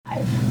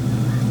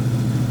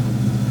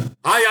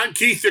Hi, I'm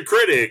Keith the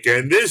Critic,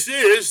 and this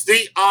is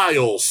the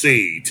aisle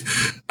seat.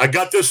 I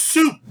got the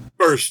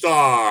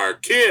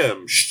superstar,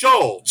 Kim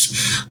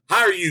Schultz.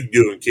 How are you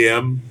doing,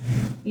 Kim?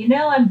 You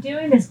know, I'm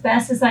doing as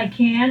best as I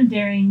can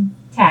during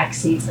tax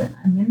season.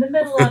 I'm in the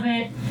middle of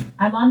it.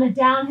 I'm on the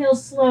downhill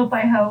slope,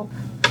 I hope.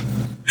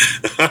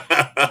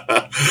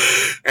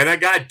 And I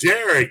got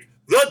Derek,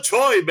 the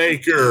toy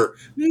maker,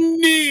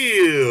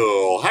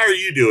 Neil. How are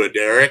you doing,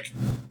 Derek?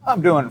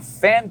 I'm doing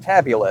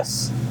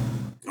fantabulous.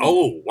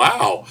 Oh,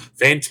 wow.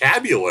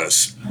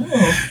 Fantabulous.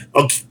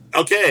 Oh.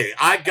 Okay,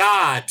 I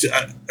got.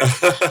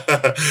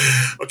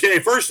 Okay,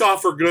 first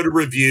off, we're going to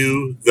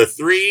review the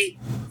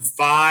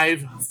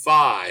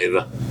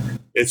 355.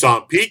 It's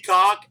on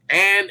Peacock,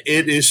 and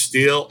it is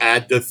still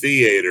at the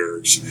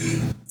theaters.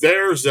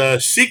 There's a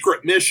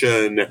secret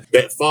mission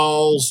that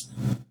falls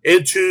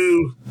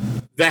into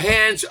the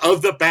hands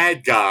of the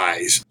bad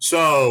guys.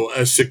 So,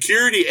 a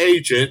security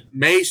agent,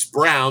 Mace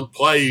Brown,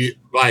 played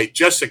by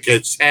Jessica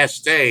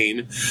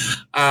Chastain,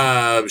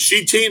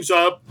 she teams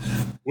up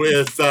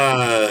with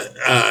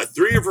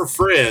three of her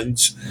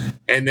friends,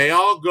 and they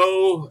all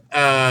go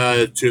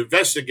to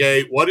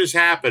investigate what is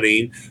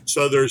happening.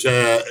 So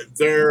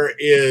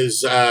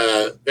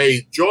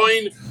they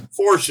join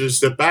forces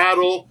to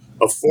battle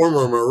a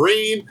former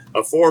Marine,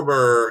 a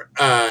former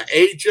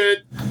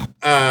agent,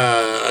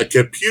 a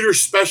computer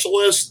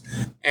specialist,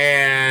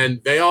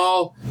 and they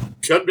all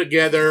come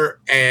together.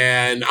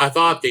 And I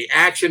thought the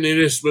action in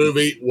this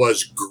movie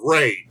was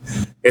great.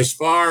 As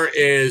far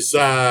as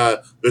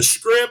the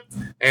script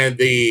and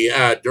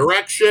the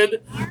direction,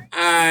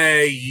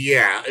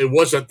 it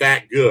wasn't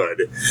that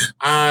good.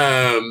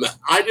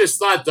 I just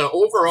thought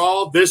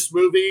this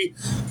movie,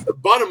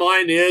 bottom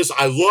line is,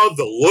 I love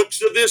the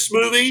looks of this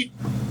movie.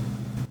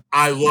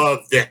 I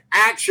love the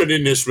action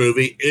in this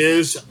movie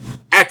is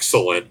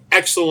excellent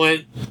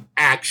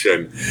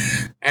action.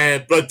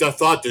 But I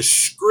thought the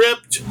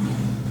script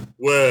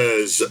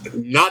was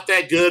not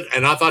that good,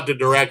 and I thought the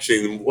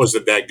direction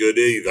wasn't that good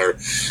either.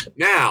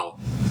 Now,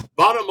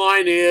 bottom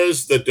line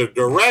is that the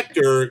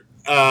director,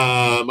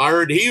 I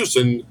heard he was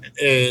in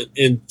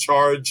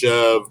charge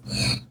of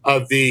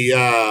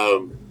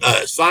the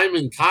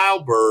Simon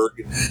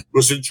Kyleberg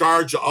was in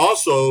charge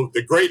also of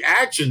the great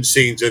action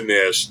scenes in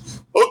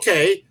this.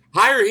 Okay,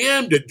 hire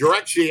him to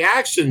direct the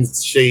action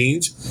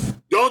scenes.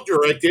 Don't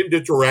direct him to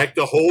direct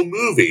the whole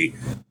movie.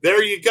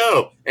 There you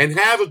go. And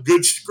have a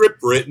good script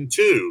written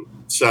too.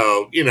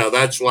 So,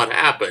 that's what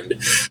happened.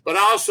 But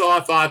also, I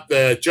thought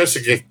that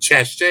Jessica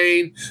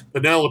Chastain,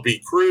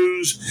 Penelope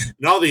Cruz,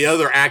 and all the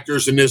other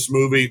actors in this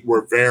movie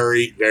were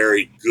very,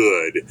 very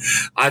good.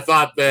 I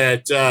thought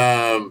that,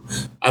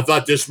 I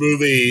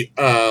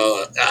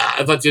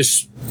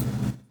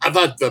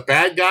thought the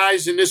bad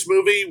guys in this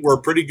movie were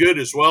pretty good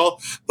as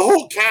well. The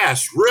whole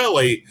cast,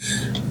 really,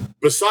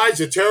 besides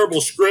a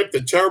terrible script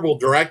and terrible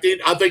directing,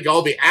 I think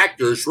all the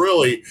actors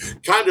really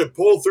kind of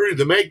pulled through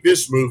to make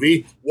this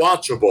movie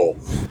watchable.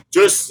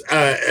 Just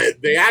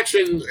the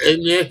action,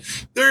 and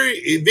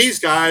these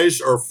guys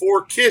are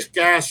four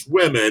kick-ass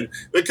women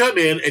that come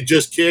in and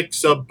just kick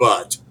some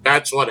butt.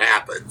 That's what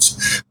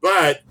happens.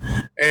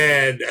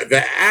 And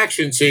the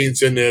action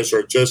scenes in this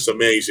are just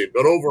amazing.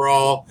 But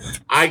overall,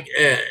 I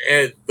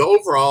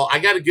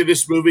got to give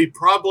this movie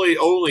probably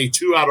only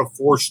 2 out of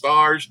 4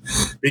 stars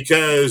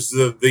because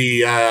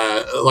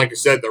like I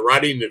said, the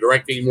writing, the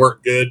directing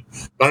weren't good.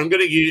 But I'm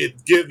going to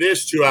give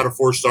this 2 out of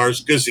 4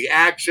 stars because the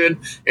action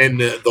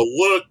and the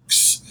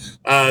looks.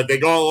 They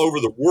go all over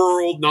the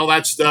world and all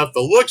that stuff.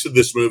 The looks of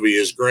this movie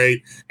is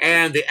great,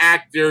 and the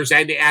actors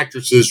and the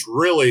actresses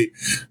really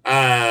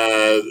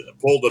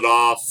pulled it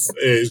off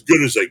as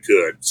good as they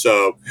could.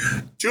 So,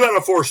 2 out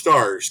of 4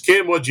 stars.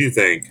 Kim, what do you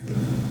think?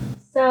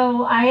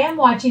 So I am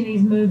watching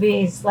these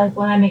movies like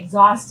when I'm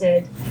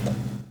exhausted.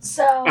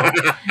 So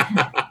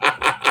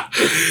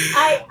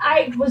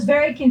I was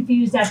very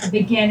confused at the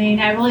beginning.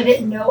 I really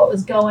didn't know what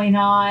was going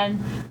on.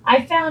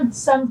 I found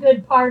some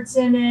good parts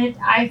in it.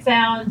 I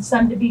found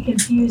some to be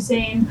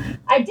confusing.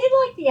 I did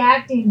like the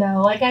acting,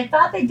 though. Like, I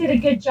thought they did a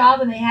good job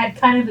and they had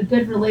kind of a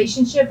good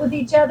relationship with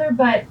each other.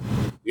 But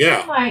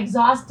yeah, when I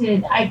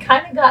exhausted, I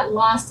kind of got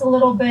lost a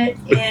little bit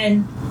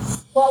in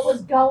what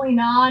was going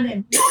on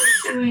and who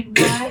was doing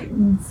what.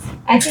 And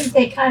I think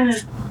they kind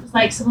of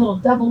like some little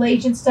double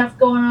agent stuff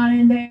going on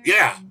in there.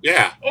 Yeah.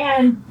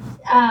 And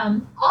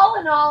all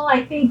in all,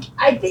 I think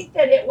that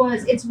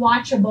it's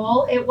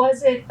watchable. It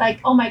wasn't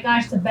like, oh my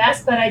gosh, the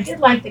best, but I did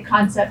like the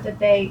concept that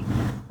they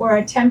were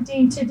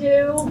attempting to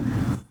do.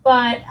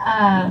 But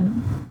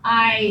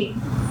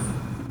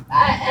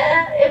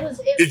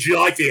Did you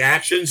like the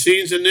action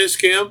scenes in this,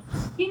 Kim?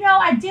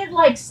 I did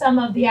like some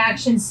of the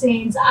action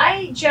scenes.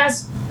 I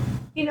just,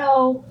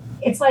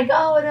 it's like,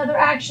 oh, another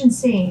action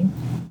scene.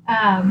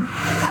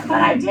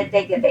 But I did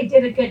think that they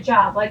did a good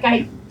job. Like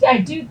I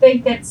do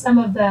think that some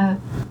of the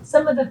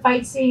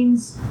fight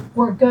scenes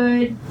were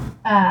good.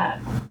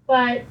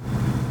 But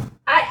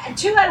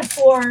 2 out of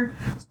 4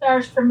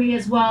 stars for me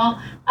as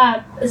well.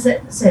 Is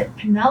it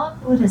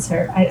Penelope? What is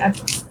her?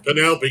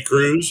 Penelope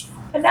Cruz.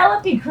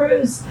 Penelope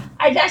Cruz.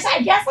 I guess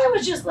I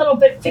was just a little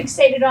bit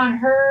fixated on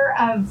her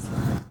of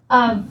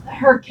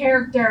her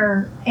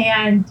character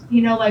and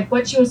like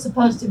what she was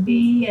supposed to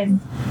be,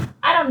 and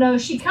I don't know,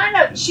 she kind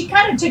of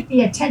took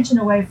the attention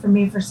away from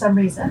me for some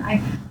reason.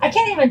 I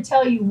can't even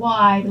tell you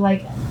why,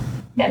 like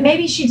that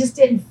maybe she just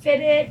didn't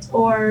fit it,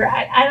 or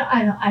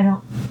I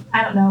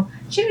don't know.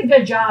 She did a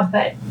good job,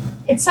 but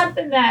it's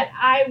something that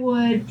I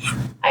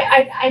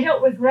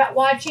don't regret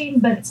watching,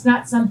 but it's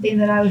not something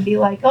that I would be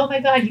like, oh my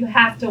god, you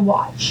have to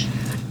watch.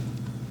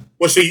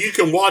 Well, see, you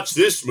can watch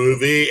this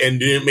movie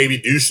and then maybe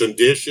do some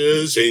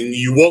dishes, and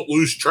you won't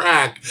lose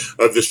track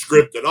of the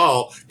script at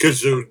all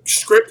because the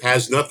script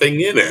has nothing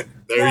in it.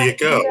 There you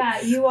go.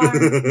 Yeah, you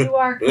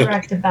are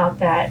correct about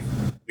that.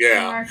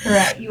 Yeah,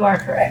 You are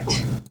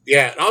correct.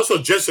 Yeah, and also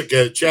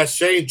Jessica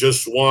Chastain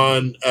just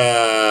won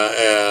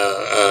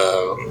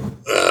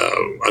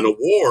an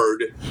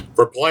award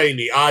for playing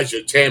the eyes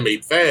of Tammy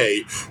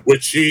Faye,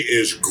 which she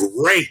is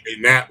great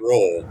in that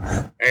role,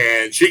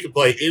 and she can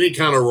play any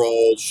kind of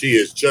role. She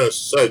is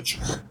just such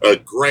a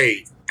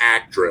great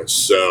actress.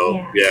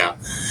 So yeah.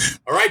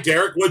 All right,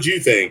 Derek, what do you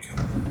think?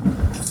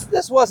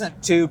 This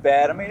wasn't too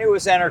bad. I mean, it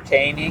was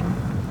entertaining.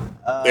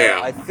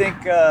 I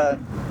think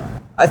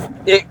I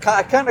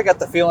kind of got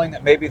the feeling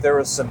that maybe there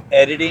was some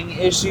editing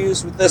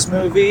issues with this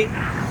movie.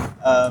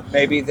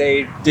 Maybe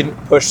they didn't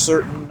push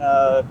certain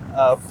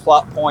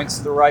plot points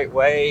the right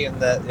way in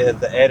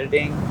the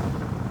editing.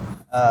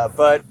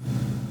 But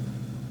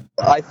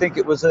I think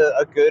it was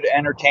a good,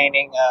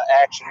 entertaining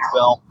action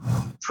film.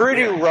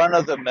 Pretty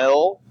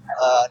run-of-the-mill,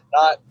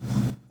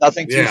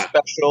 nothing too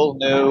special,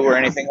 new, or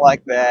anything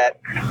like that.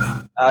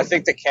 I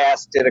think the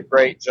cast did a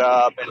great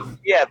job, and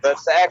the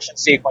action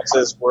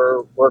sequences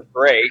were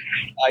great.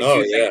 I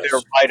do think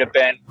there might have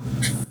been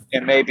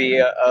maybe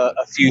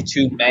a few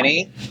too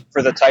many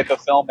for the type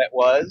of film it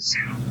was,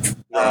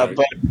 but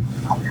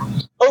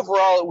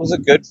overall it was a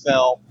good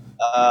film.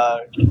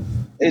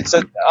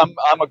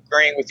 I'm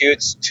agreeing with you.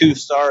 It's 2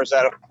 stars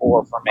out of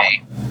 4 for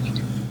me.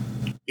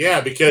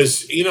 Yeah,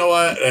 because you know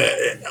what,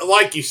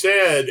 like you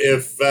said,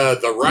 if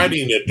the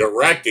writing and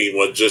directing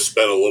would just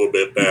been a little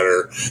bit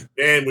better,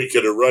 then we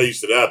could have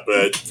raised it up.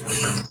 But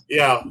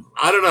yeah,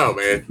 I don't know,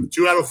 man.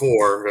 2 out of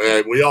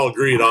 4. We all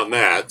agreed on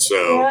that.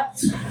 So,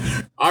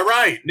 all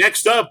right.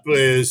 Next up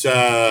is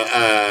Adrienne,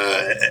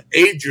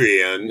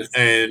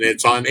 and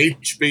it's on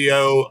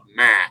HBO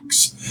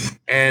Max,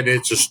 and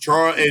it's a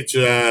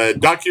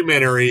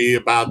documentary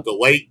about the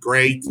late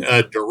great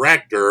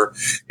director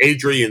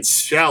Adrienne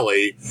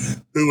Shelley,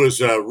 who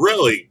is a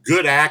really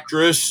good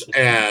actress,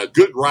 a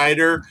good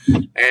writer,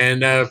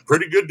 and a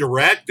pretty good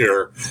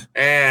director.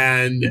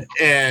 And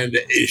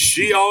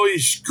she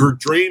always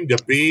dreamed to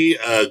be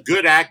a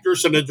good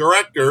actress and a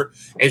director,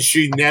 and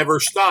she never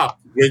stopped.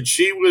 When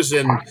she was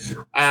in,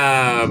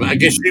 I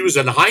guess she was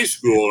in high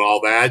school and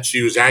all that,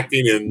 she was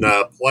acting in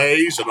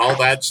plays and all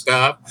that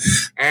stuff.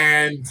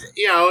 And,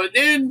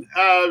 then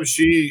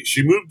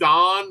she moved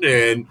on,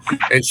 and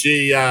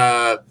she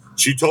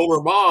told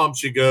her mom,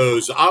 she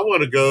goes, I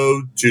want to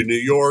go to New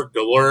York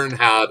to learn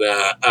how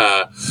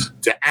to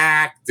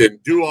act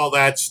and do all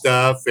that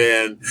stuff.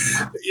 And,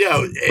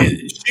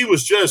 she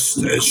was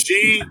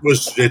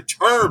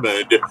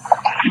determined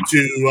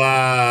to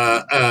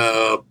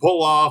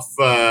pull off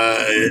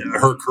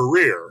her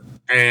career.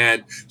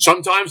 And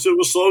sometimes it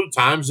was slow,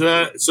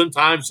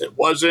 sometimes it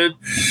wasn't.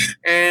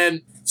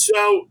 And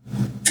so,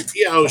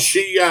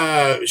 she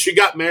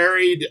got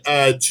married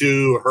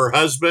to her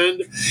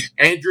husband,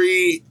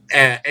 Andy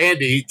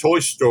Toy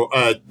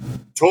Story.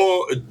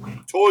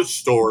 Toy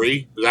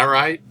Story, is that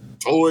right?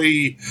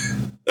 Toy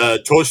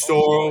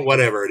Story,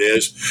 whatever it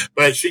is.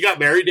 But she got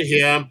married to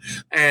him,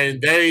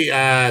 and they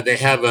had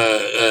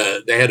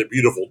a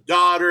beautiful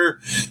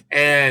daughter.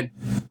 And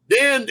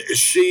then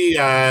she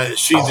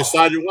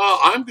decided, well,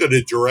 I'm going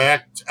to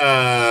direct.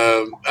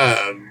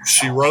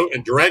 She wrote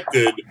and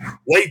directed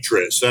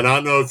Waitress, and I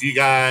don't know if you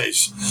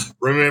guys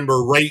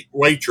remember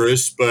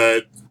Waitress,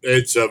 but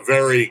it's a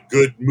very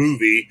good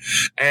movie.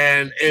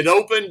 And it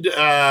opened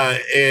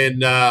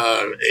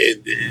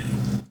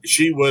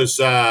she was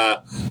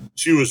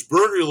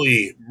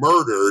brutally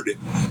murdered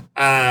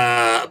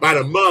about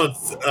a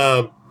month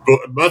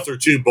or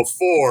two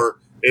before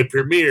it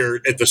premiered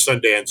at the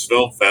Sundance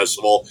Film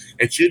Festival,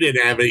 and she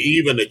didn't have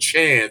even a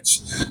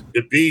chance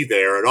to be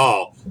there at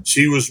all.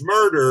 She was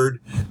murdered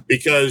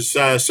because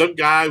some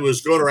guy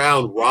was going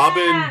around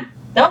robbing.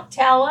 Don't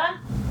tell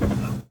him.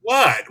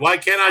 What? Why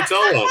can't I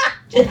tell him?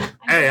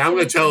 Hey, I'm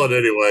going to tell it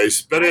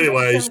anyways. But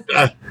anyways,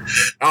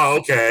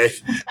 okay.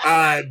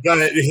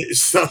 But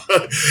so,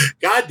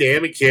 God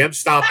damn it, Kim,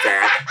 stop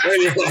that.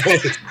 Anyway,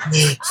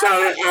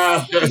 so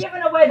you're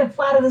giving away the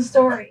plot of the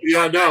story.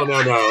 Yeah, no.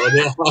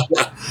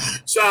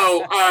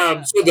 So,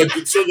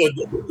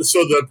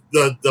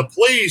 the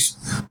police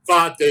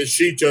thought that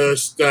she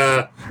just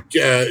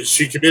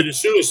she committed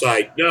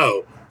suicide.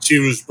 No. She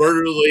was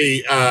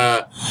brutally,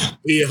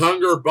 he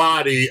hung her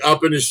body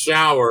up in his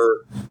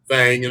shower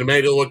thing and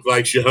made it look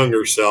like she hung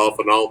herself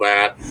and all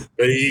that.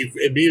 But he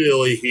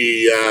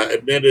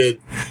admitted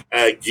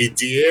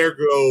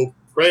Diego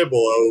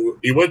Pueblo.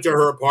 He went to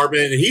her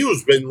apartment and he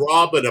was been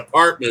robbing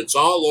apartments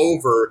all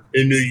over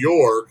in New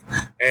York.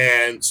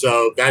 And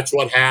so that's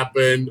what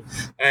happened.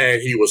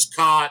 And he was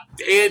caught.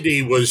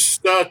 Andy was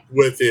stuck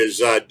with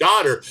his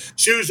daughter.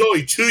 She was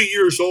only 2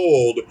 years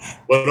old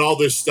when all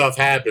this stuff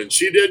happened.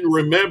 She didn't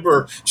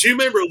remember. She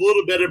remembered a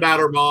little bit about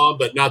her mom,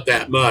 but not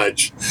that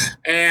much.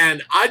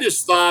 And I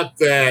just thought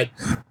that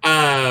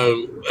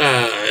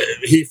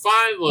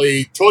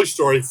Toy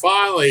Story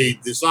finally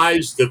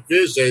decides to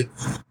visit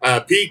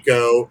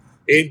Pico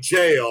in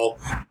jail,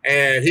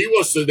 and he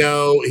wants to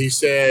know. He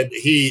said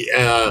he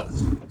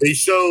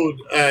showed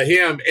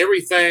him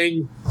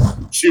everything.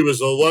 She was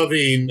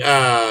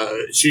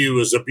she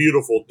was a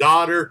beautiful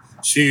daughter.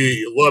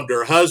 She loved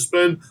her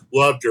husband,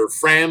 loved her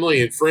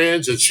family and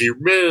friends, and she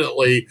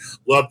immediately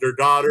loved her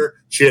daughter.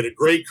 She had a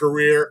great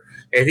career,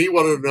 and he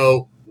wanted to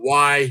know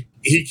why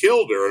he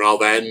killed her and all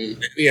that.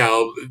 And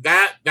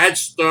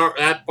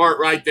that part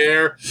right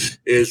there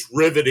is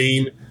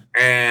riveting,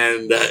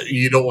 and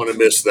you don't want to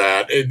miss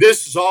that. And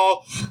this is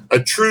all a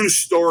true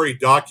story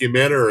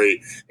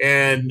documentary,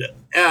 and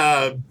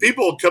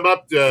people come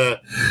up to.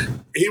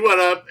 He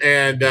went up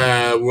and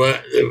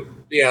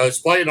it's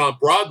playing on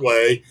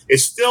Broadway.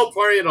 It's still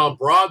playing on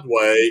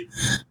Broadway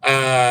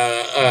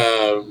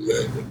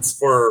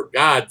for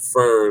I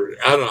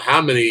don't know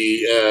how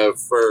many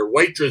for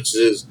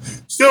Waitresses,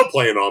 still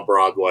playing on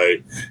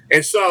Broadway.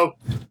 And so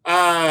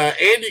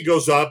Andy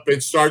goes up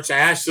and starts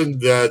asking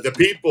the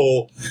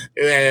people,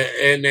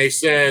 and they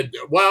said,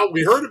 well,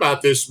 we heard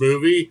about this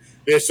movie,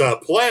 this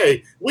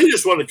play. We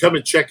just want to come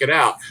and check it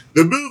out.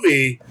 The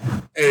movie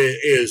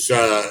is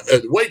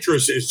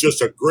Waitress is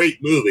just a great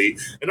movie.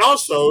 And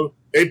also,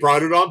 they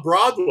brought it on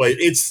Broadway.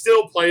 It's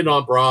still playing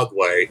on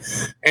Broadway.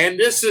 And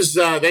this is,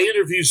 they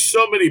interviewed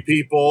so many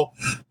people,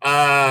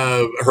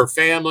 her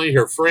family,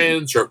 her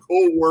friends, her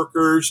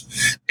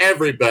co-workers,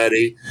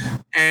 everybody.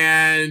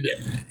 And,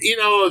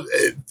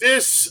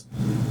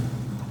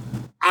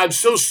 I'm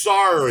so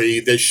sorry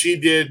that she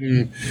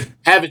didn't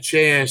have a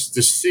chance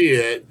to see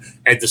it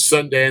at the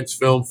Sundance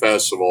Film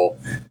Festival.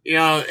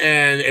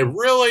 And it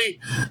really,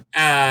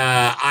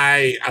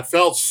 I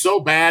felt so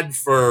bad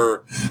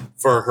for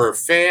her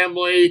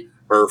family,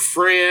 her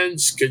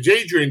friends, because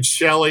Adrienne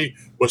Shelley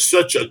was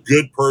such a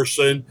good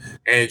person,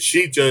 and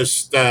she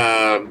was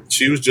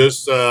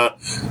just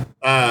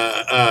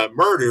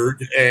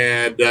murdered,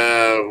 and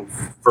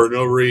for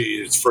no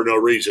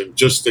reason,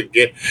 just to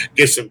get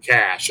some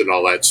cash and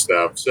all that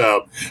stuff.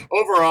 So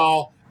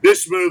overall,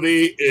 this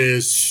movie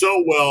is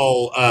so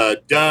well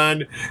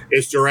done.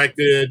 It's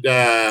directed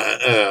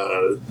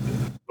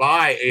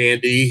by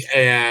Andy,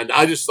 and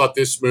I just thought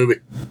this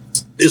movie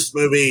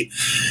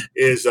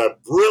is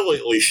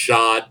brilliantly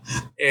shot,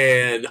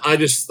 and I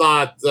just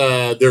thought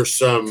there's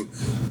some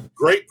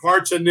great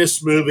parts in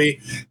this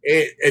movie.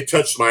 It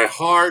touched my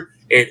heart.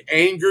 It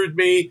angered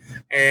me,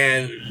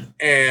 and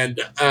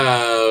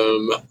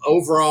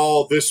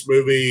overall, this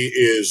movie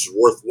is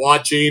worth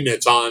watching.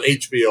 It's on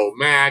HBO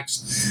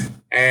Max,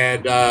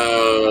 and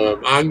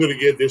I'm going to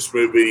give this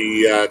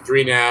movie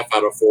 3.5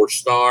 out of 4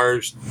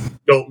 stars.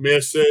 Don't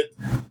miss it.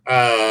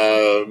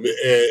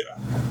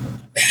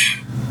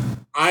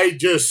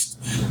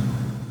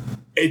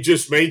 It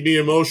just made me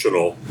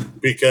emotional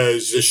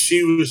because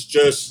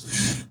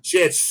she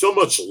had so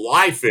much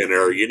life in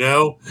her,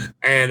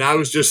 and I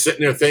was just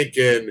sitting there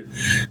thinking,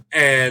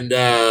 and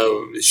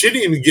she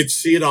didn't even get to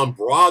see it on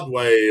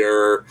Broadway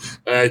or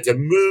at the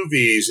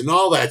movies and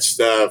all that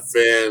stuff,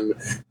 and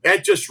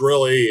that just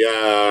really,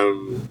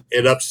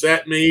 it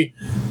upset me.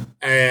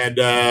 And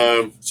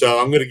so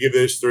I'm going to give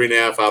this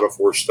 3.5 out of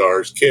 4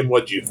 stars. Kim,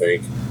 what do you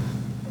think?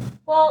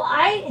 Well,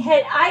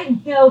 I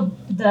know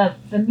the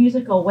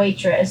musical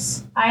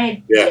Waitress.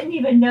 I didn't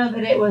even know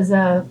that it was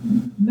a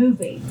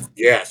movie.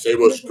 Yes, it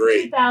was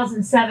great. A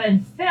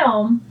 2007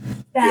 film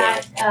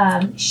that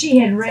she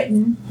had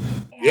written.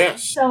 And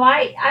yes. So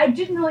I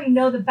didn't really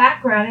know the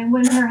background. And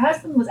when her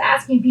husband was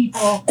asking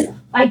people,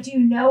 like, do you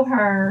know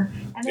her?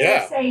 And they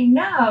were saying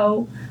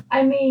no.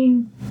 I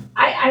mean,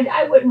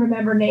 I wouldn't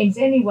remember names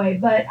anyway,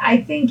 but I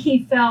think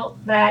he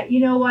felt that, you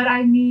know what,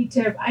 I need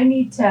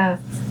to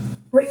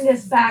bring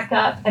this back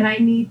up, and I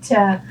need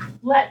to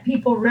let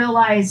people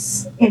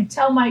realize and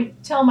tell my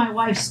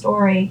wife's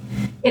story.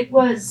 It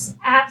was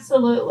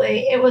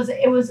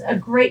a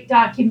great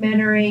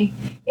documentary.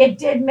 It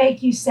did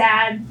make you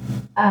sad,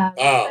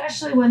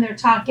 especially when they're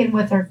talking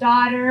with her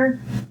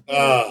daughter.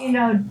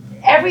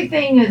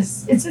 Everything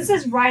this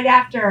is right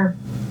after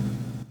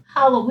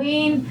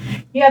Halloween.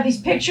 You have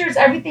these pictures,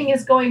 everything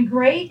is going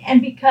great,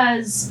 and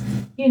because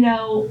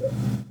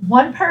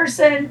one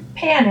person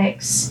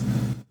panics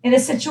in a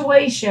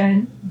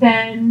situation,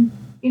 then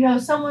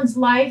someone's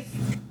life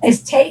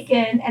is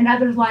taken and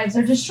other lives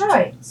are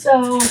destroyed.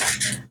 So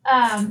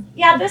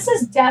this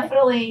is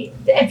definitely,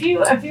 if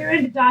you're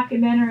into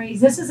documentaries,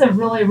 this is a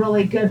really,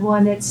 really good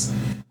one. It's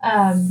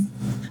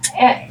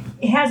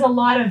It has a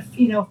lot of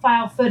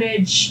file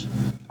footage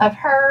of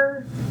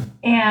her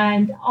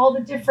and all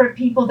the different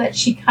people that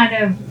she kind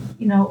of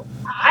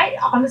I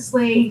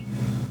honestly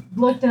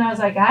looked and I was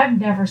like, I've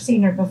never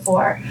seen her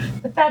before.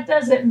 But that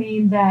doesn't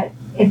mean that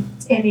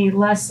it's any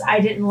less, I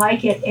didn't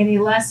like it any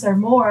less or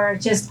more.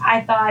 Just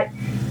I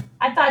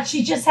thought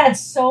she just had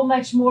so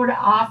much more to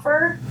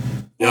offer.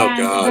 Oh, And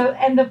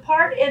God. the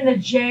part in the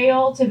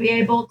jail to be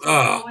able to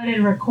go in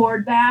and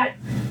record that,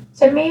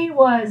 to me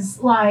was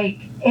like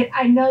it.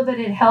 I know that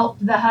it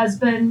helped the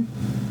husband.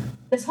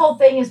 This whole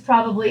thing has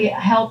probably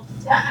helped.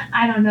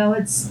 I don't know.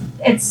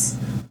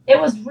 It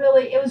was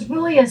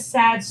really a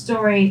sad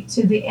story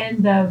to the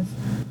end of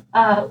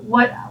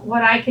what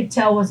I could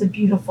tell was a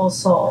beautiful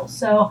soul.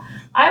 So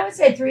I would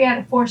say 3 out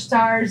of 4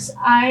 stars.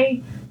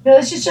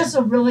 This is just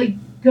a really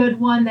good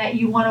one that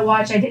you want to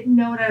watch. I didn't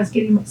know what I was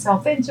getting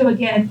myself into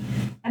again,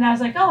 and I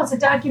was like, oh, it's a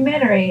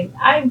documentary.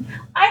 I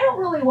don't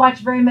really watch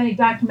very many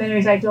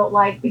documentaries I don't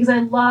like because I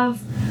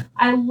love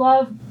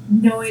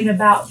knowing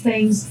about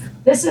things.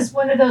 This is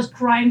one of those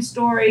crime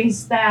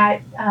stories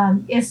that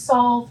is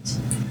solved,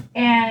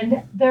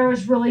 and there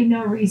was really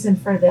no reason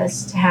for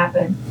this to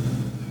happen.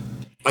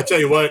 I tell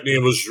you what,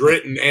 it was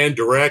written and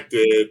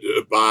directed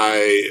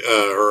by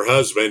her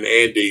husband,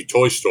 Andy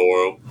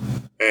Toystoro,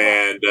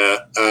 and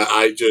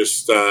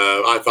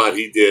I thought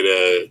he did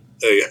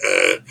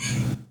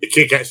a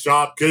kick-ass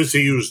job because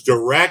he was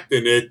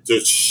directing it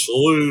to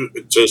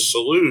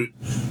salute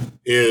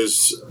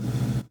his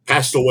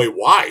passed away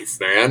wife.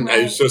 Man,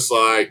 Right. It's just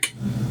like,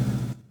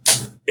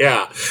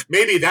 yeah,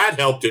 maybe that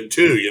helped him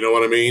too. You know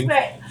what I mean?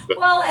 Right.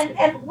 Well,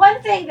 and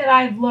one thing that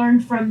I've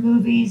learned from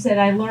movies that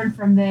I learned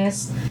from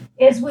this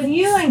is when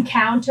you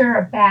encounter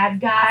a bad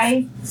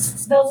guy,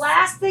 the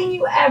last thing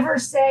you ever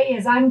say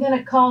is, I'm going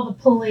to call the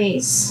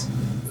police.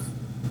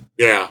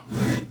 Yeah.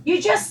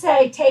 You just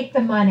say, take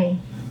the money.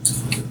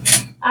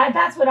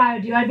 That's what I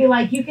would do. I'd be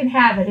like, you can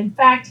have it. In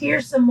fact,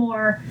 here's some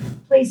more.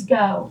 Please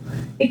go.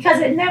 Because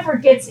it never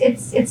gets,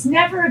 it's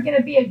never going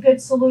to be a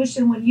good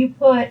solution when you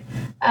put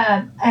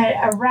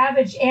a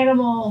ravaged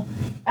animal,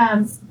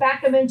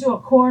 back them into a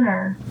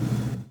corner,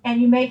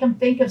 and you make them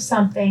think of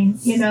something,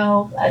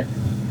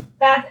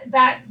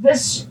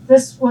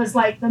 this was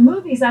like the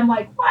movies. I'm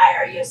like, why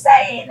are you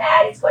saying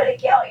that? He's going to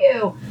kill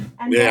you.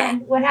 And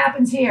then what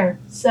happens here?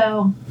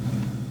 So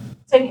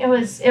it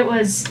was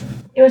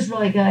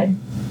really good.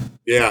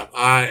 Yeah,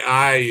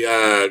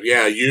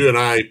 you and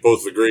I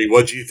both agree.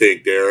 What do you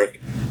think, Derek?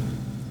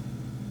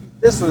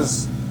 This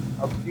was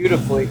a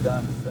beautifully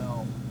done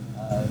film.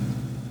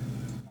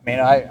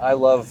 I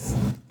love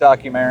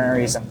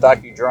documentaries and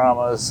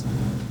docudramas,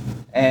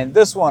 and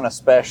this one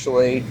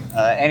especially.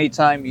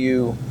 Anytime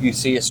you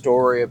see a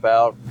story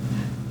about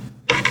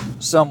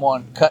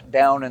someone cut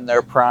down in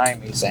their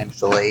prime,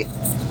 essentially,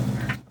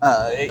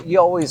 you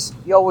always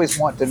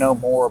want to know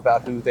more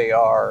about who they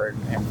are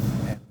and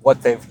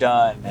what they've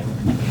done. And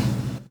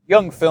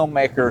young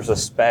filmmakers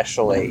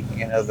especially,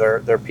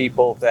 they're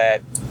people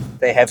that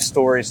they have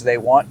stories they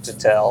want to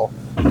tell.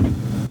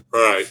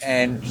 Right.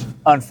 And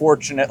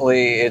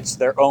unfortunately, it's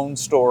their own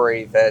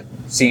story that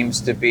seems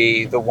to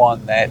be the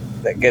one that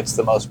gets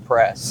the most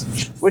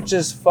press, which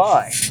is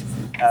fine,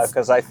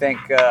 because I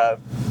think the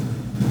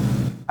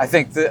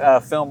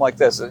film like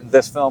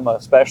this film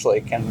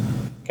especially,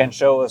 can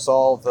show us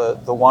all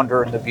the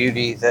wonder and the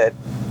beauty that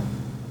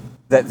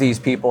these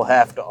people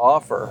have to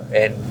offer,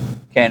 and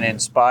can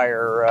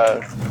inspire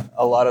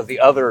a lot of the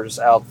others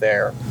out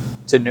there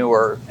to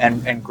newer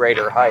and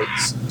greater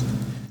heights.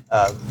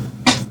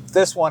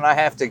 This one I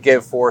have to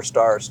give 4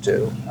 stars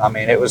to.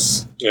 It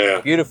was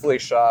beautifully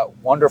shot,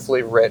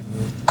 wonderfully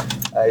written.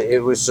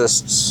 It was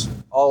just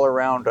all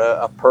around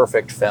a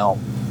perfect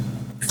film.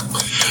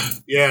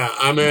 Yeah,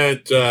 I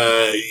meant,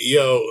 I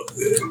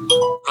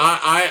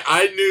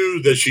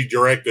knew that she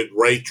directed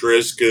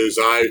Waitress because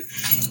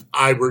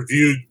I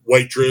reviewed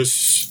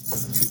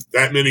Waitress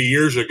that many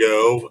years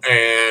ago,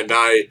 and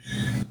I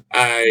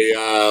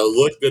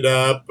looked it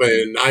up,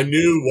 and I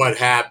knew what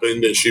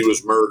happened, that she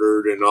was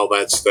murdered and all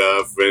that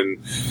stuff, and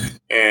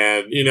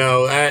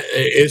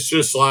it's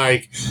just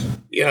like,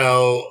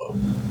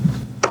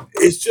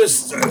 it's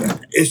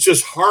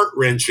just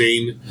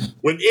heart-wrenching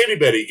when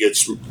anybody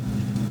gets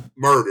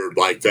murdered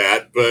like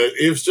that. But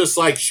it was just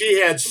like she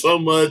had so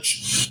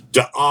much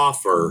to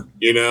offer,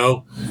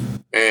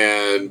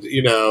 and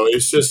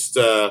it's just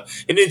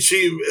and then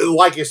she,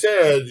 like I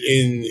said,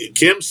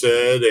 Kim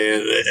said,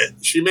 and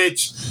she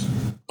makes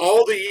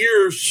all the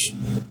years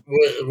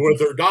with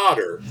her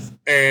daughter,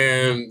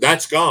 and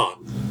that's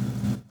gone.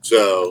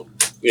 So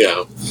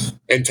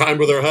and time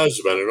with her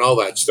husband and all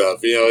that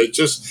stuff.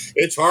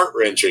 It's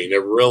heart-wrenching.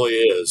 It really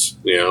is.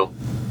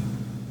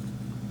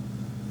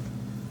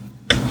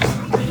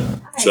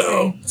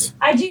 So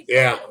I do.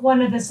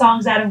 One of the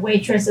songs out of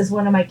Waitress is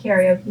one of my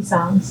karaoke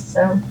songs.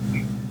 So.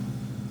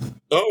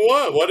 Oh,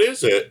 what? What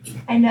is it?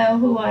 I know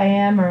who I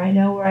am, or I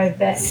know where I've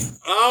been.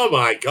 Oh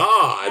my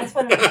God! That's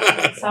one of my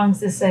favorite songs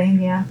to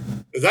sing. Yeah.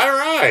 Is that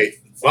right?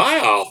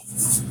 Wow.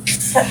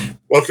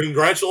 Well,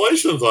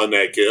 congratulations on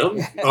that,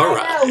 Kim. All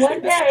right. I know,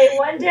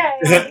 one day,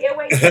 I'll be a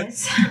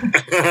waitress.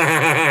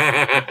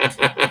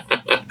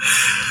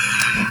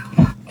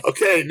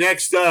 Okay,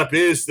 next up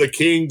is The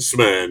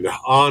Kingsman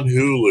on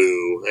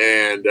Hulu.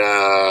 And,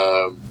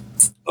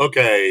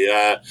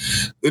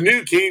 the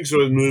new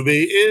Kingsman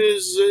movie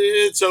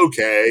it's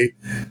okay.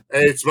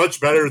 It's much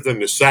better than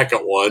the second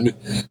one.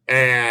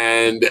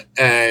 And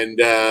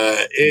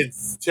it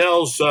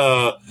tells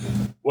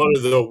one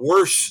of the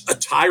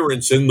worst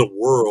tyrants in the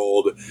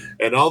world.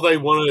 And all they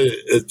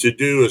wanted to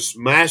do is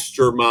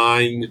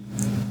mastermind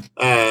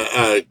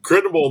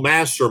criminal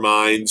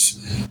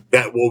masterminds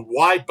that will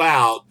wipe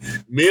out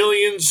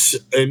millions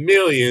and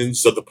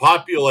millions of the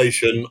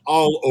population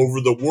all over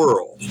the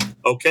world.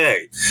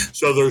 Okay,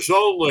 so there's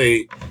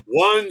only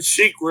one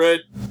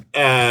secret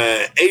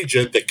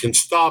agent that can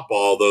stop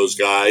all those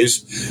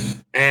guys,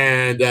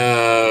 and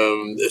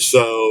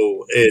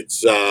so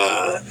it's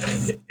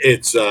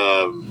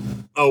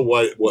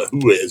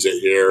who is it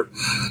here?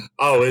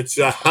 Oh, it's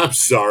I'm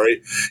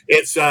sorry,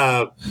 it's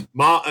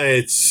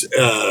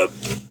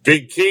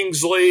Big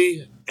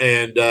Kingsley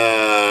and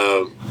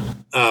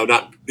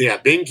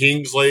Ben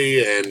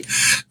Kingsley and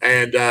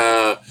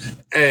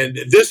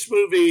this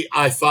movie.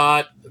 I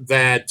thought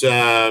that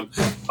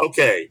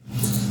okay.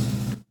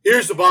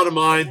 Here's the bottom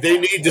line: they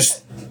need to.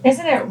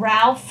 Isn't it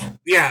Ralph?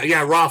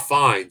 Yeah, Ralph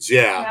Fiennes.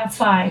 Yeah, Ralph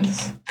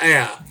Fiennes.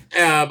 Yeah.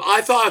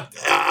 I thought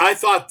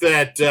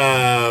that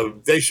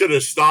they should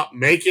have stopped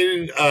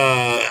making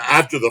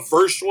after the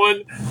first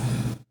one.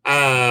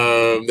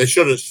 They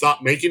should have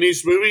stopped making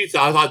these movies.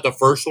 I thought the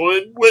first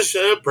one was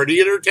pretty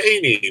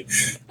entertaining.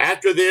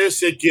 After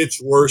this, it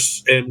gets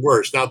worse and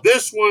worse. Now,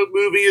 this one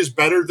movie is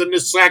better than the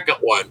second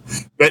one,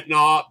 but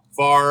not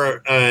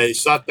far.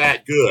 It's not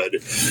that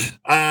good.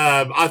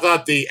 I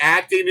thought the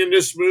acting in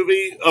this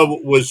movie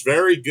was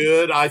very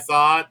good. I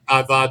thought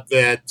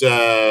that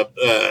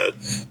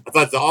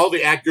all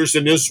the actors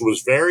in this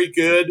was very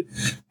good.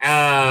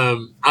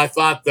 I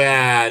thought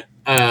that.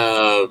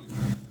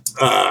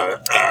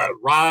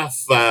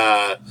 Ralph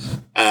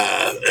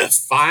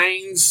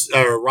Fiennes,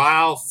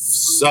 Ralph,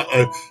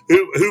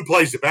 who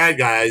plays the bad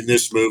guy in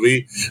this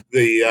movie.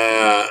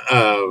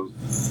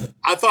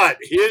 I thought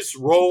his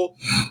role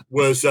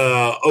was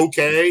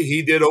okay.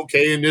 He did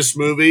okay in this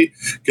movie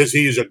because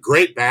he's a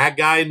great bad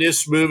guy in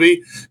this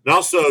movie. And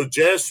also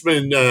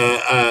Jasmine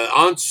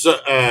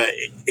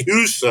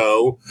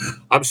Huso.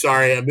 I'm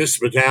sorry, I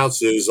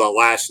mispronounced his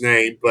last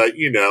name, but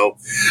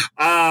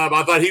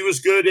I thought he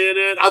was good in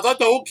it. I thought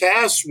the whole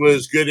cast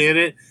was good in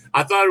it.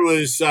 I thought it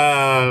was.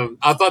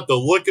 I thought the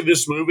look of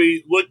this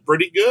movie looked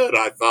pretty good.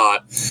 I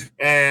thought,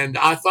 and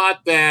I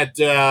thought that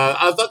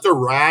the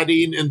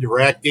writing and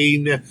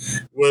directing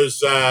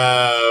was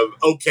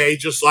okay,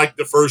 just like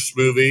the first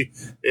movie.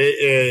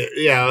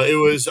 It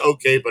was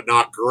okay, but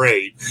not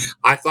great.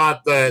 I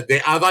thought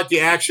the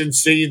action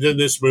scenes in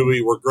this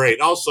movie were great.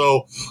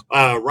 Also,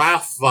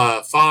 Ralph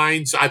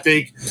Fiennes, I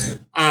think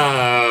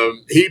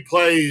he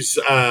plays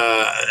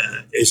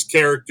his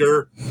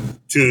character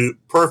to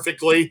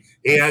perfectly.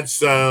 He had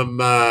some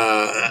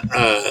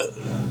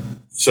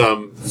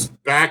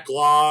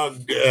backlog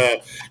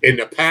in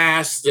the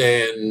past,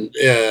 and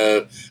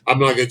I'm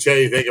not going to tell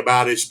you anything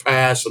about his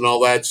past and all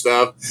that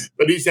stuff.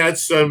 But he's had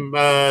some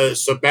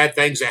bad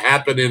things that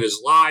happened in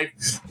his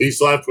life.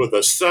 He's left with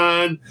a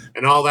son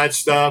and all that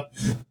stuff.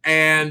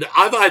 And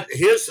I thought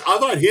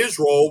his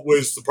role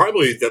was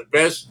probably the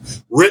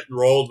best written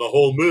role in the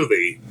whole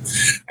movie.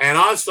 And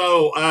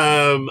also,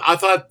 I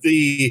thought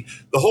the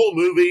whole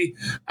movie.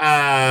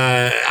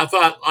 I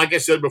thought, like I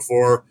said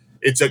before,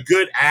 it's a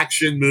good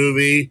action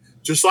movie,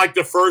 just like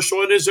the first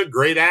one is a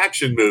great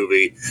action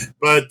movie.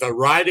 But the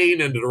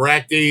writing and the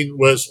directing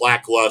was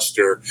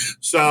lackluster.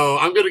 So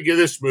I'm going to give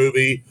this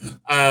movie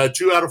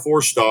 2 out of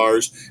 4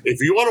 stars. If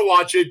you want to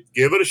watch it,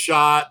 give it a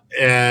shot.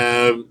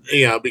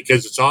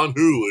 Because it's on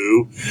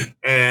Hulu,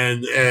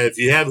 and if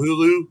you have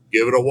Hulu,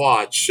 give it a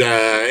watch,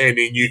 and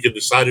then you can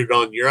decide it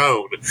on your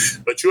own.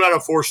 But 2 out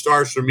of 4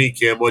 stars for me,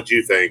 Kim. What do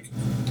you think?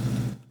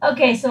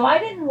 Okay, so I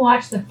didn't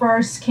watch the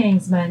first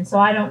Kingsman, so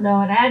I don't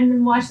know, and I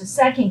hadn't watched the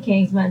second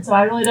Kingsman, so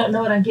I really don't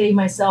know what I'm getting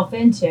myself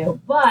into.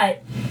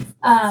 But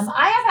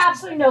I have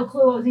absolutely no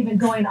clue what was even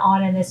going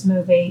on in this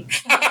movie.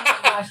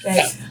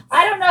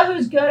 I don't know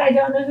who's good. I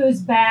don't know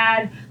who's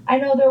bad. I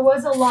know there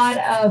was a lot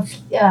of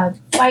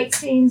fight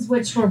scenes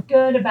which were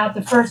good, about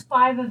the first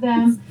 5 of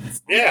them.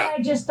 Yeah. And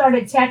I just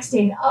started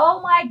texting,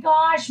 oh my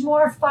gosh,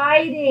 more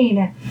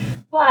fighting.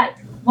 But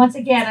once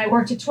again, I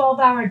worked a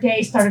 12-hour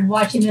day, started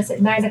watching this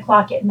at 9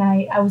 o'clock at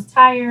night. I was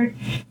tired,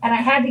 and I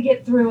had to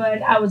get through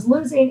it. I was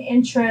losing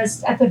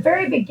interest. At the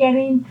very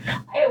beginning,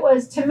 it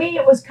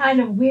was kind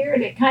of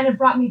weird. It kind of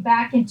brought me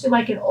back into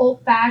like an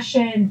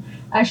old-fashioned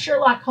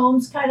Sherlock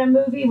Holmes kind of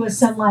movie with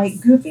some like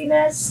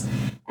goofiness.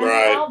 And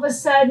then all of a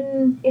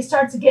sudden, it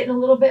starts getting a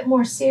little bit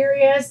more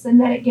serious, and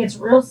then it gets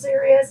real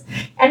serious.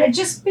 And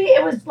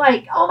it was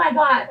like, oh my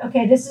God,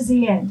 okay, this is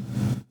the end.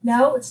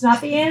 No, it's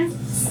not the end.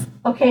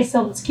 Okay,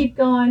 so let's keep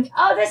going.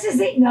 Oh, this is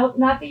the, nope,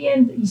 not the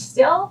end. You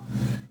still?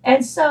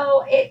 And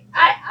so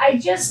I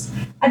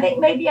think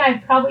maybe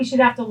I probably should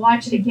have to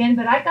watch it again,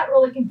 but I got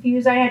really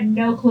confused. I had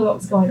no clue what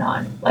was going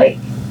on. Like,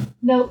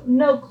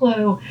 no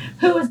clue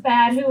who was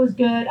bad, who was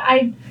good.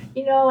 I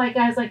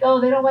was like,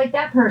 oh, they don't like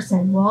that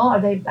person. Well,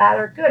 are they bad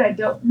or good? I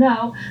don't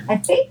know. I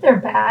think they're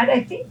bad.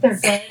 I think they're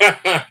good.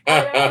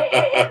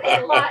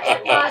 It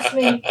lost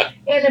me.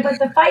 But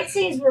the fight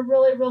scenes were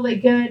really, really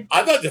good.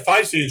 I thought the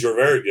fight scenes were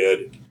very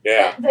good.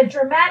 Yeah. The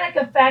dramatic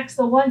effects,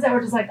 the ones that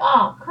were just like,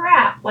 oh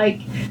crap, like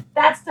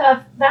that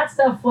stuff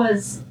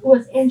was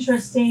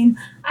interesting.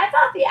 I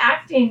thought the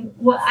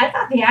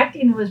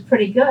acting was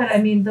pretty good.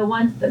 I mean,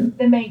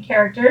 the main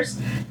characters,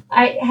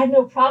 I had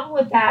no problem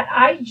with that.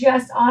 I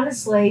just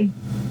honestly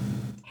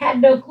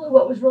had no clue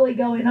what was really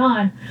going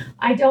on.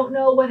 I don't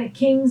know what a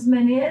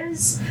Kingsman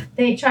is.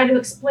 They tried to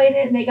explain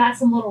it, and they got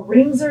some little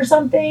rings or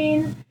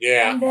something.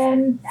 Yeah. And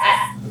then,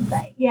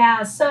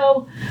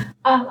 So,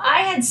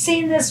 I had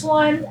seen this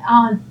one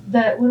on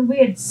when we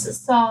had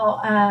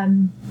saw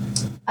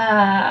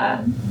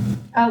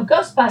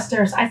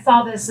Ghostbusters. I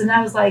saw this, and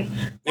I was like,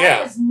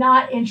 that does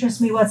not interest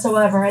me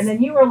whatsoever. And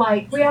then you were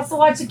like, we have to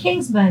watch the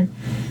Kingsman.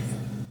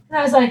 And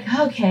I was like,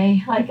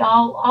 okay, like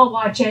I'll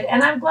watch it.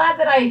 And I'm glad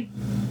that I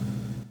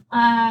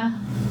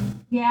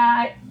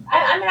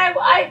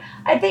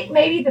think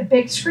maybe the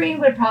big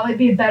screen would probably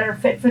be a better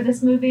fit for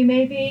this movie,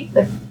 maybe.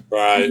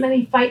 As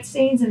many fight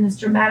scenes and this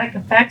dramatic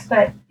effects,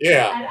 but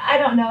I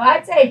don't know.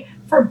 I'd say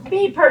for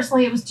me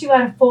personally, it was 2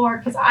 out of 4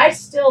 because I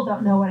still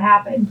don't know what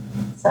happened.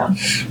 So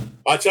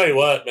I'll tell you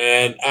what,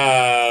 man.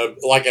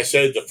 Like I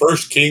said, the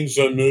first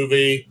Kingsman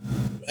movie,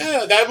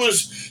 that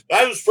was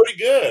pretty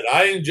good.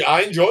 I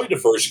enjoyed the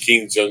first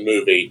Kingsman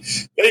movie.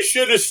 They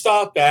should have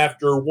stopped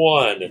after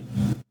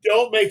 1.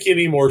 Don't make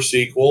any more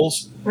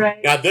sequels.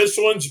 Right. Now this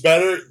one's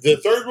better. The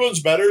third one's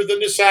better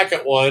than the second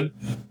one.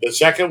 The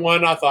second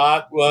one, I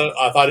thought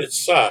it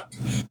sucked.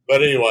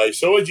 But anyway,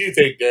 so what'd you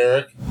think,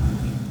 Derek?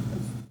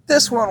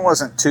 This one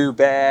wasn't too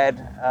bad.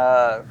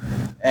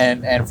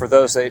 And for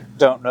those that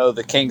don't know,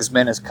 the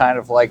Kingsman is kind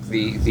of like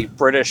the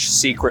British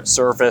Secret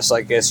Service,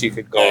 I guess you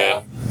could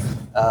call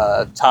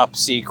it. Top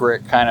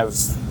secret, kind of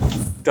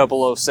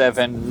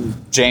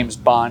 007 James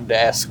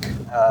Bond-esque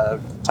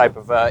type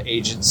of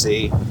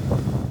agency.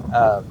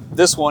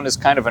 This one is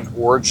kind of an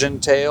origin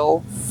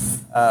tale.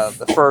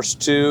 The first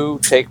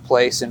 2 take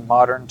place in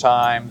modern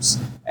times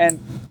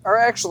and are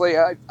actually,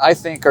 I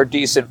think, are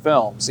decent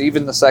films.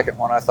 Even the second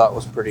one I thought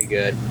was pretty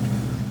good.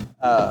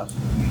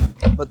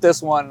 But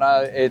this one,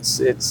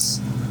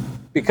 it's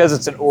because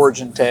it's an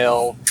origin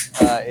tale,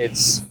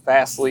 it's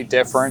vastly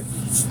different.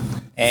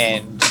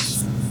 And,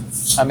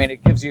 I mean,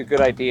 it gives you a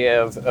good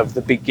idea of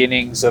the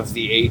beginnings of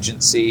the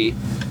agency,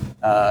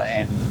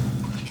 and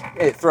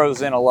it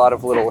throws in a lot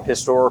of little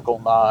historical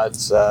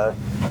nods.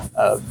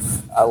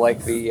 I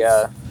like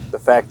the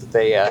fact that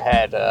they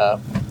had.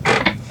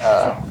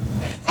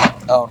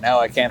 Now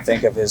I can't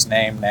think of his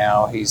name.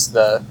 Now he's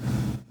the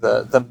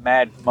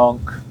mad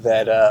monk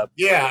that.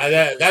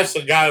 That's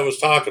the guy I was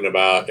talking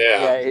about.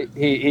 Yeah.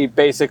 He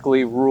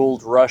basically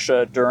ruled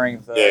Russia during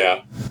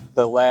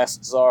the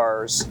last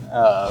czars.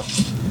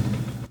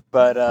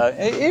 But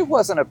it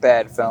wasn't a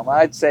bad film.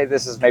 I'd say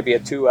this is maybe a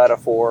 2 out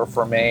of 4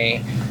 for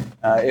me.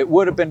 It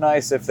would have been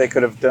nice if they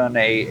could have done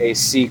a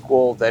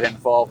sequel that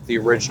involved the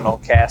original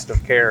cast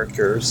of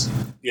characters.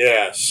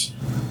 Yes.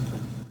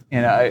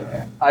 And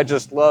I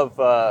just love,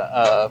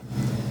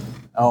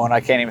 and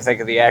I can't even think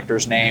of the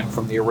actor's name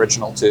from the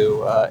original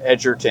 2,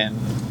 Edgerton.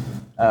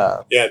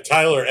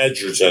 Tyler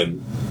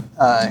Edgerton.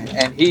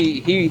 And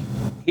he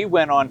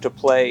went on to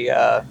play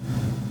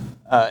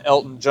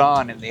Elton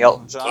John in the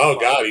Elton John. Oh,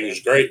 God, he was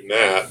great in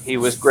that. He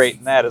was great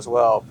in that as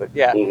well. But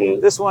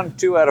This one,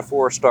 2 out of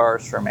 4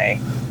 stars for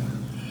me.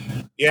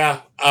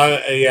 Yeah,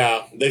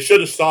 they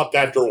should have stopped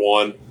after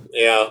 1.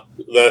 Yeah,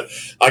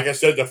 like I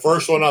said, the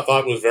first one I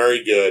thought was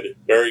very good,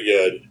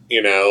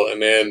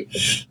 and then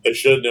they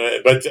shouldn't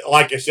have. But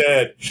like I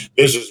said,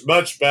 this is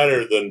much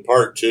better than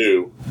part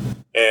 2,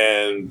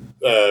 and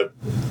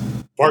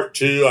part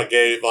 2 I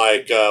gave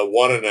like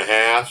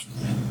 1.5.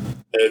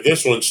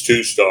 This one's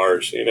 2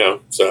 stars,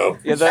 So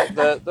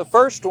the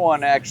first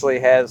one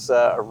actually has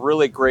a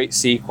really great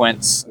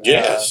sequence.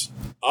 Yes.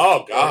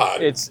 Oh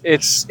God!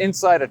 It's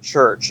inside a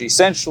church.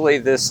 Essentially,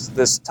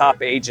 this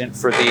top agent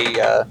for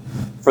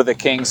the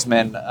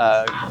Kingsmen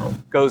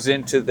goes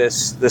into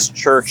this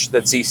church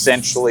that's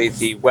essentially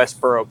the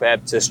Westboro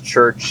Baptist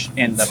Church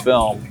in the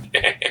film.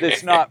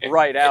 It's not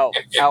outright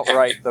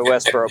the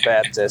Westboro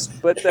Baptist,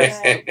 but that's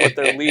what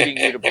they're leading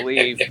you to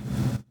believe.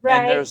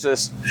 Right. And there's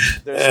this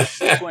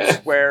sequence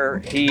where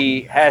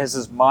he has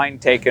his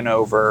mind taken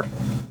over,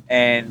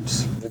 and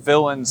the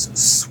villains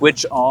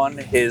switch on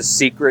his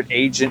secret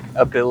agent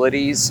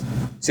abilities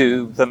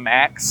to the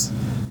max,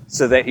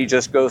 so that he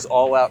just goes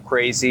all out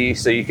crazy.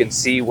 So you can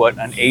see what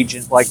an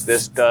agent like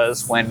this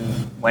does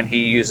when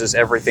he uses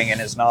everything in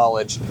his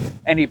knowledge,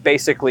 and he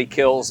basically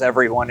kills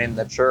everyone in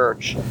the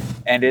church.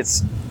 And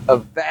it's a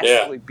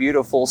vastly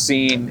beautiful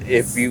scene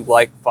if you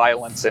like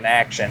violence and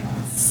action.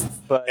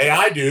 But hey,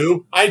 I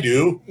do.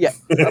 Yeah,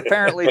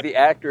 apparently the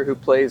actor who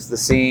plays the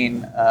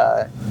scene,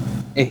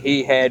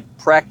 he had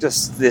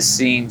practiced this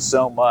scene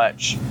so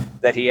much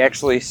that he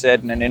actually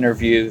said in an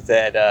interview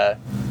that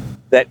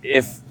that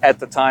if at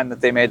the time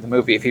that they made the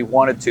movie, if he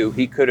wanted to,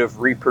 he could have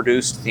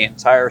reproduced the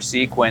entire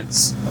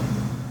sequence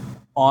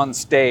on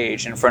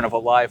stage in front of a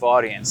live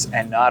audience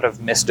and not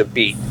have missed a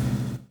beat,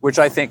 which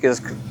I think is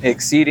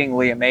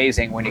exceedingly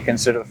amazing when you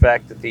consider the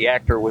fact that the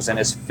actor was in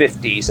his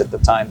 50s at the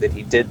time that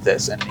he did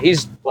this, and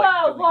he's like, whoa!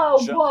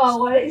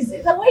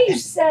 The way you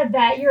said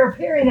that, you're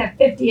appearing that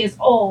 50 is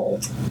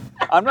old.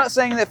 I'm not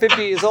saying that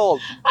 50 is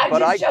old,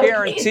 but I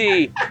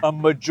guarantee a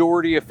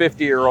majority of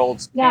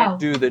 50-year-olds can't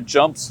do the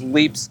jumps,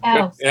 leaps,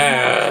 kicks,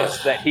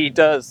 that he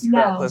does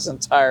throughout this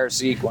entire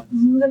sequence.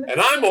 And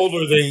I'm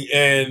older than,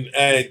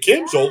 and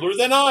Kim's older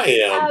than I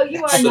am. Oh,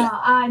 you are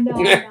not. I know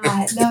I'm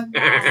not. No,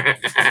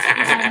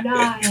 I'm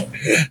not.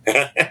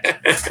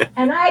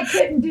 And I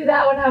couldn't do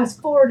that when I was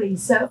 40,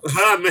 so.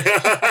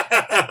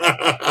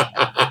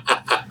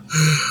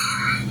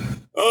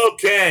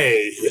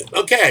 Okay,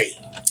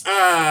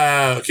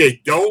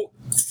 don't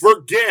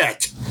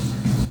forget,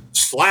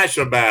 Slash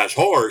and Bash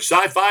Horror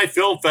Sci-Fi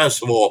Film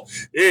Festival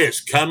is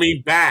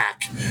coming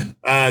back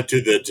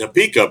to the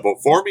Topeka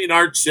Performing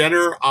Arts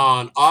Center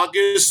on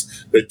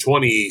August the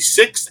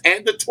 26th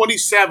and the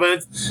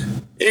 27th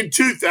in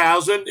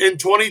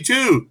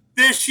 2022.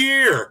 This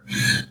year.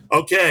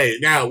 Okay,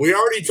 now we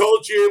already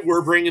told you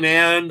we're bringing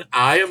in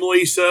I Am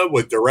Lisa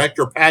with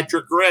director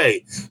Patrick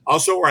Gray.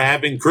 Also, we're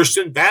having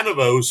Kristen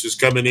Vanavos is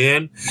coming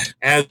in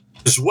as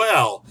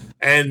well.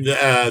 And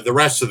the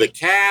rest of the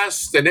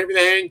cast and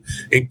everything,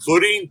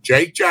 including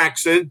Jake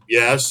Jackson.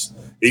 Yes,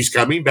 he's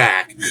coming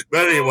back.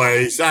 But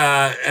anyways,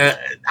 I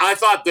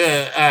thought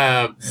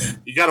that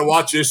you got to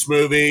watch this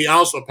movie.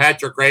 Also,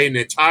 Patrick Gray and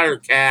the entire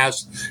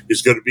cast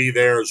is going to be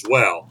there as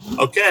well.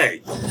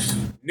 Okay.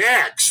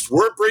 Next,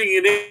 we're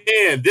bringing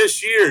in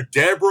this year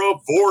Deborah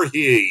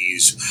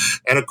Voorhees.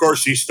 And of course,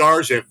 she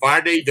stars in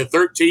Friday the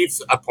 13th,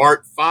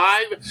 Part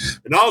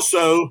 5. And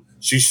also,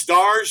 she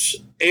stars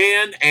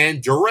in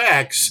and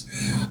directs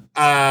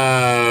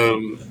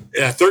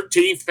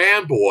 13th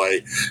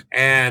Fanboy.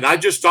 And I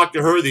just talked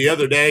to her the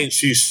other day, and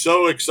she's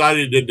so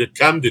excited to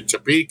come to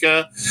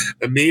Topeka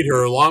and meet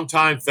her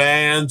longtime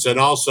fans. And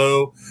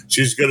also,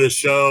 she's going to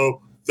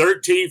show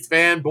 13th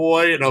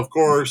Fanboy, and of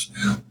course,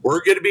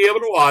 we're going to be able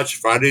to watch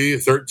Friday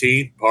the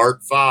 13th,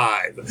 Part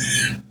 5.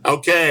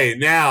 Okay,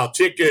 now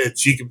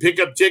tickets. You can pick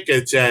up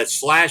tickets at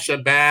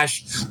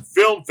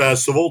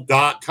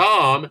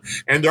slashandbashfilmfestival.com,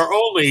 and they're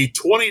only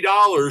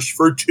 $20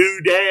 for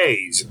 2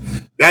 days.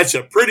 That's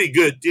a pretty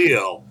good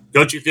deal.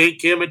 Don't you think,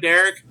 Kim and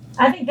Derek?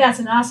 I think that's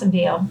an awesome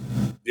deal.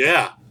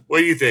 Yeah. What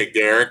do you think,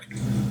 Derek?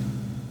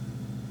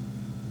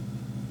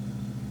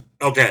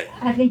 Okay.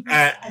 I think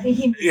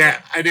he.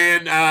 Yeah, and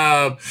then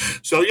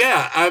so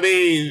yeah, I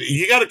mean,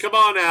 you got to come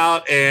on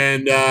out,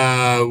 and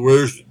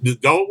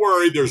don't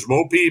worry, there's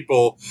more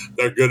people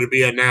that are going to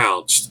be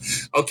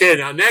announced. Okay,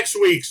 now next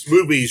week's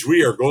movies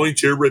we are going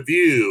to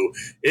review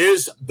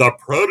is The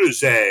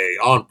Protege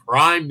on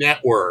Prime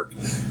Network,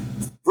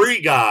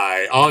 Free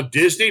Guy on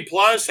Disney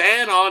Plus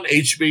and on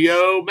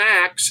HBO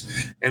Max,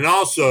 and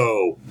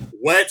also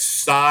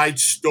West Side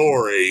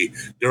Story,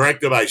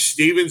 directed by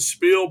Steven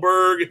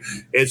Spielberg.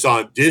 It's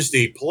on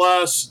Disney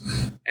Plus,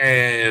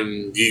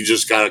 and you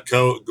just gotta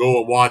go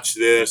and watch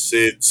this.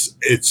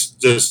 It's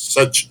just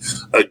such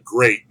a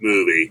great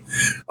movie.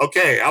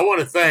 Okay, I want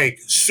to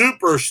thank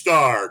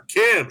superstar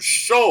Kim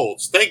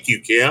Schultz. Thank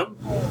you, Kim.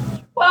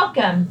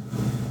 Welcome.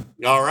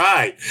 All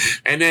right.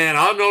 And then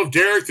I don't know if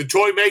Derek the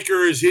Toy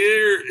Maker is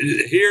here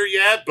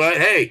yet, but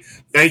hey,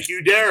 thank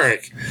you,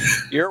 Derek.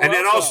 You're welcome.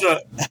 And then also,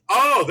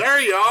 there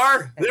you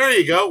are. There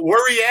you go.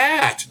 Where are you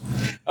at?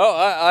 Oh,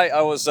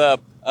 I was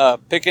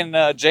picking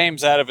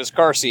James out of his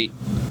car seat.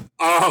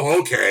 Oh,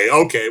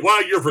 okay.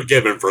 Well, you're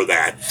forgiven for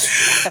that.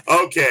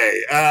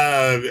 Okay.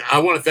 I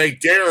want to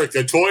thank Derek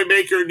the Toy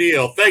Maker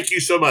Neil. Thank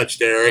you so much,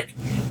 Derek.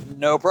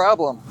 No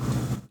problem.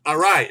 All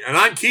right. And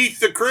I'm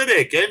Keith the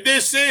Critic, and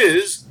this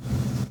is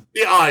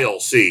the Aisle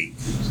Seat.